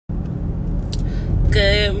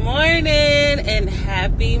Good morning and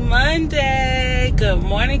happy Monday. Good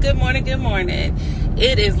morning, good morning, good morning.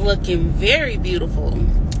 It is looking very beautiful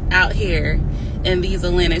out here in these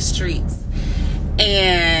Atlanta streets.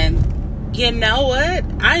 And you know what?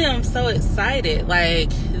 I am so excited. Like,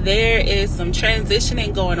 there is some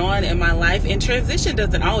transitioning going on in my life, and transition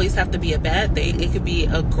doesn't always have to be a bad thing. It could be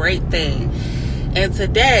a great thing. And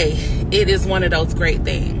today, it is one of those great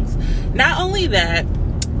things. Not only that,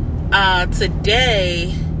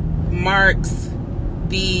 today marks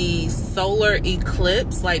the solar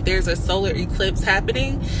eclipse. Like, there's a solar eclipse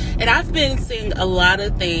happening, and I've been seeing a lot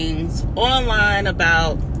of things online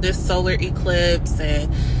about this solar eclipse, and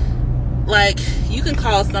like, you can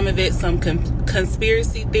call some of it some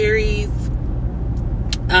conspiracy theories,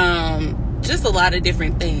 just a lot of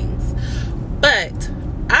different things. But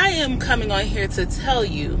I am coming on here to tell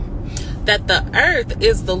you that the earth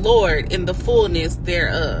is the Lord in the fullness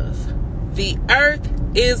thereof. The earth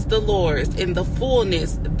is the Lord's in the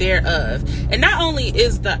fullness thereof. And not only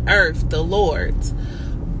is the earth the Lord's,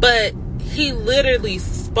 but he literally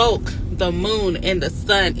spoke the moon and the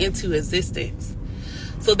sun into existence.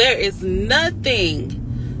 So there is nothing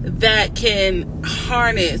that can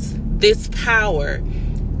harness this power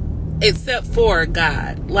except for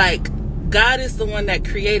God. Like, God is the one that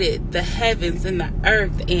created the heavens and the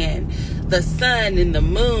earth and the sun and the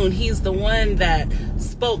moon. He's the one that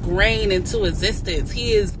spoke rain into existence.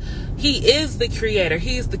 He is the creator.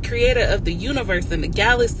 He is the creator of the universe and the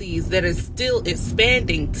galaxies that is still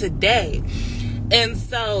expanding today. And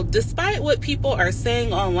so, despite what people are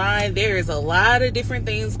saying online, there is a lot of different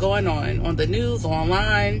things going on the news,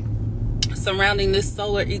 online, surrounding this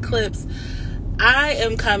solar eclipse. I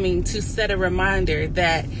am coming to set a reminder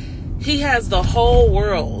that he has the whole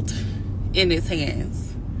world in his hands.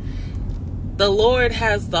 The Lord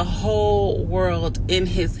has the whole world in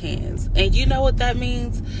his hands. And you know what that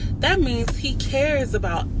means? That means he cares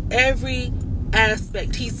about every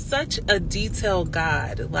aspect. He's such a detailed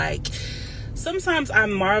God. Like, sometimes I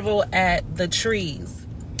marvel at the trees,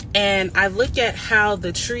 and I look at how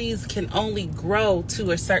the trees can only grow to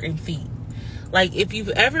a certain feet. Like, if you've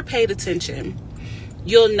ever paid attention,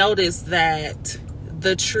 you'll notice that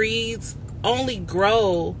the trees only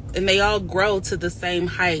grow, and they all grow to the same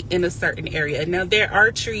height in a certain area. Now, there are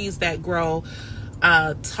trees that grow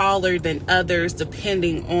taller than others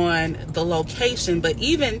depending on the location, but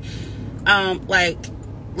even like,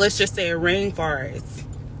 let's just say a rainforest,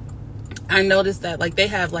 I noticed that, like, they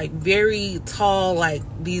have like very tall, like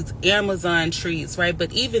these Amazon trees, right?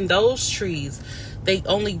 But even those trees, they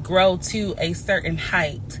only grow to a certain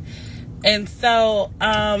height. And so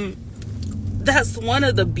that's one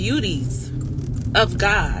of the beauties of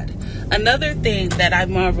God. Another thing that I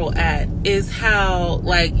marvel at is how,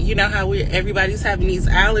 like, you know how everybody's having these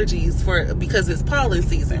allergies because it's pollen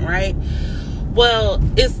season, right? Well,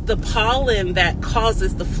 it's the pollen that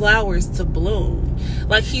causes the flowers to bloom.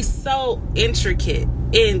 Like, he's so intricate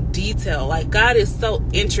in detail. Like, God is so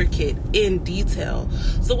intricate in detail.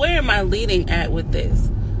 So where am I leading at with this?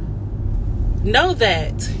 Know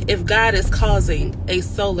that if God is causing a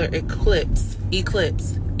solar eclipse,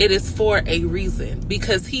 it is for a reason,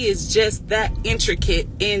 because he is just that intricate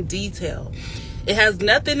in detail. It has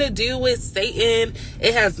nothing to do with Satan.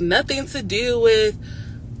 It has nothing to do with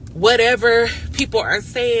whatever people are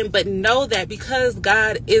saying, but know that because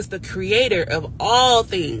God is the creator of all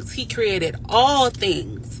things, he created all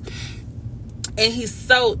things, and he's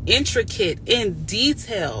so intricate in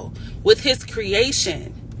detail with his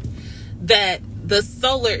creation, that the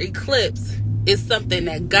solar eclipse is something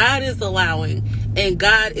that God is allowing and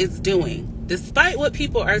God is doing, despite what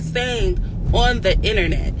people are saying on the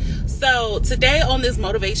internet. So today on this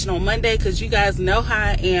Motivational Monday, because you guys know how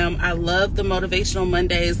I am, I love the Motivational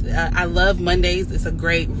Mondays. I love Mondays. It's a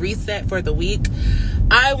great reset for the week.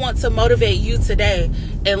 I want to motivate you today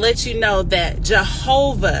and let you know that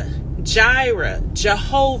Jehovah Jireh,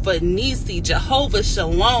 Jehovah Nisi, Jehovah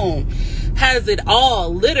Shalom has it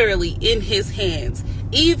all literally in his hands,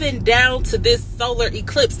 even down to this solar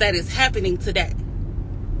eclipse that is happening today.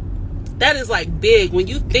 That is like big when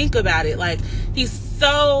you think about it. Like, he's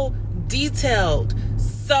so detailed,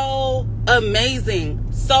 so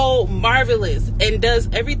amazing, so marvelous, and does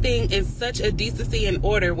everything in such a decency and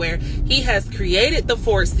order, where he has created the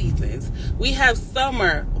 4 seasons. We have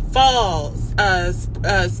summer, fall,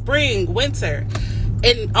 spring, winter,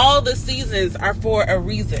 and all the seasons are for a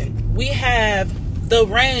reason. We have the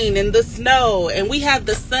rain and the snow, and we have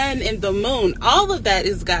the sun and the moon. All of that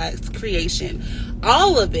is God's creation,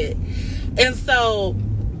 all of it. And so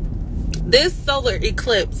this solar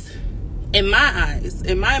eclipse, in my eyes,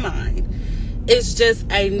 in my mind, is just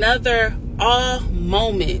another awe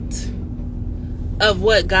moment of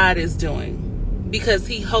what God is doing, because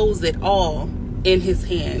he holds it all in his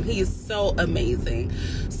hand. He is so amazing.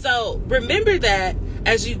 So remember that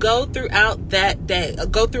as you go throughout that day,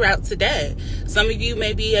 go throughout today. Some of you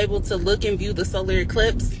may be able to look and view the solar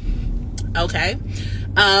eclipse. Okay.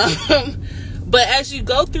 But as you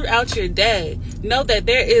go throughout your day, know that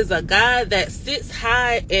there is a God that sits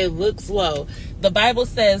high and looks low. The Bible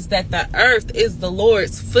says that the earth is the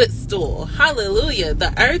Lord's footstool. Hallelujah.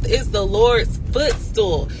 The earth is the Lord's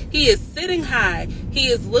footstool. He is sitting high. He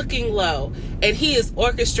is looking low. And he is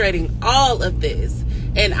orchestrating all of this.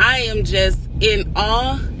 And I am just in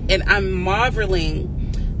awe, and I'm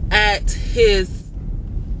marveling at his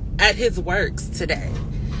works today.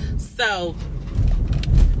 So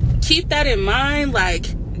keep that in mind.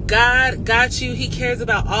 Like, God got you. He cares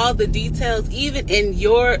about all the details, even in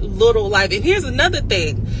your little life. And here's another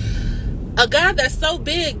thing. A God that's so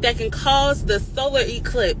big that can cause the solar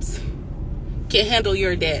eclipse can handle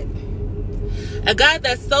your debt. A God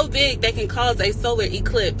that's so big that can cause a solar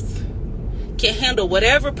eclipse can handle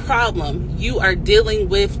whatever problem you are dealing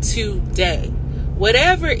with today.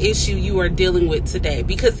 Whatever issue you are dealing with today.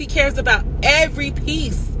 Because he cares about every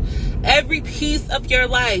piece of your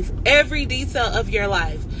life, every detail of your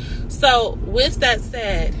life. So with that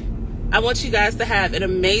said, I want you guys to have an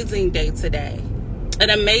amazing day today,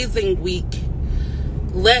 an amazing week.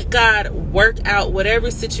 Let God work out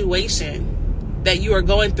whatever situation that you are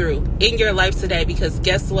going through in your life today, because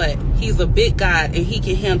guess what? He's a big God and he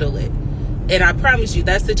can handle it. And I promise you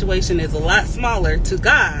that situation is a lot smaller to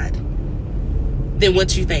God than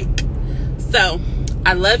what you think. So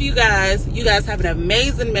I love you guys. You guys have an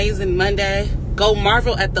amazing, amazing Monday. Go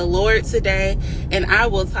marvel at the Lord today. And I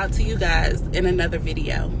will talk to you guys in another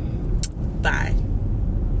video. Bye.